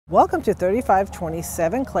Welcome to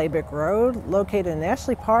 3527 Claybrick Road, located in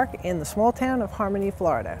Ashley Park in the small town of Harmony,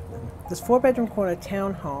 Florida. This 4-bedroom corner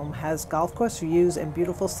townhome has golf course views and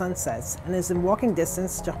beautiful sunsets and is in walking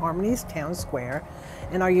distance to Harmony's town square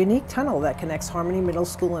and our unique tunnel that connects Harmony Middle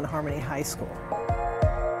School and Harmony High School.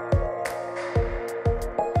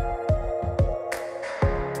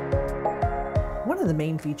 One of the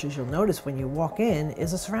main features you'll notice when you walk in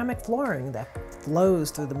is a ceramic flooring that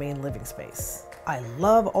flows through the main living space. I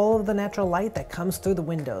love all of the natural light that comes through the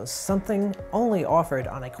windows, something only offered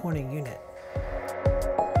on a corner unit.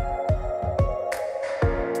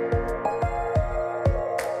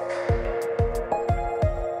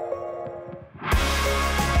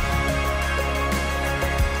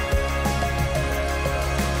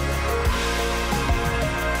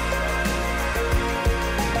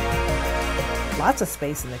 Lots of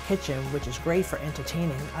space in the kitchen, which is great for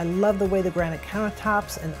entertaining. I love the way the granite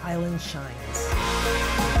countertops and island shines.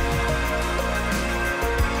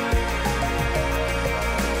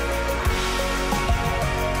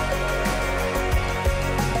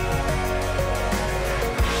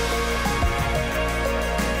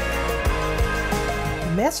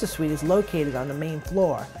 The master suite is located on the main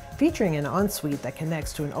floor, featuring an ensuite that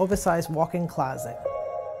connects to an oversized walk-in closet.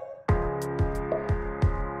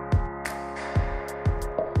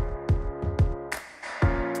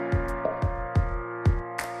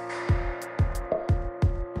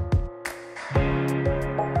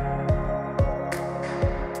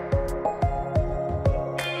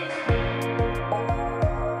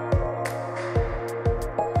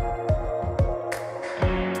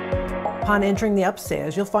 Upon entering the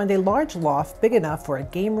upstairs, you'll find a large loft big enough for a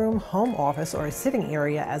game room, home office, or a sitting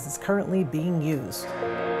area as is currently being used.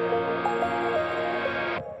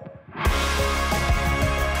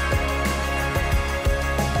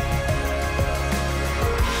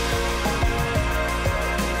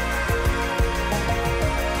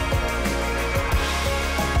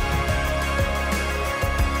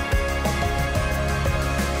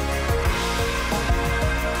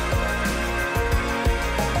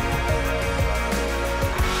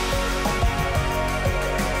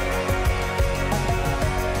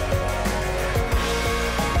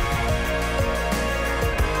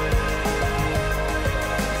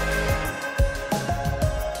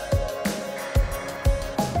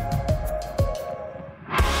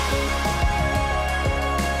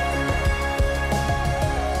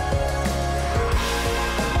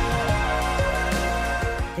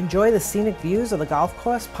 Enjoy the scenic views of the golf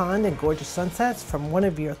course, pond, and gorgeous sunsets from one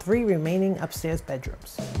of your 3 remaining upstairs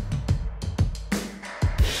bedrooms.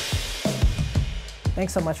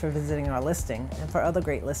 Thanks so much for visiting our listing, and for other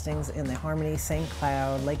great listings in the Harmony, St.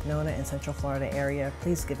 Cloud, Lake Nona, and Central Florida area,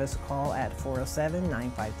 please give us a call at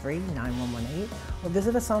 407-953-9118 or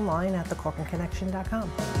visit us online at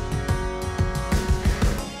thecorcoranconnection.com.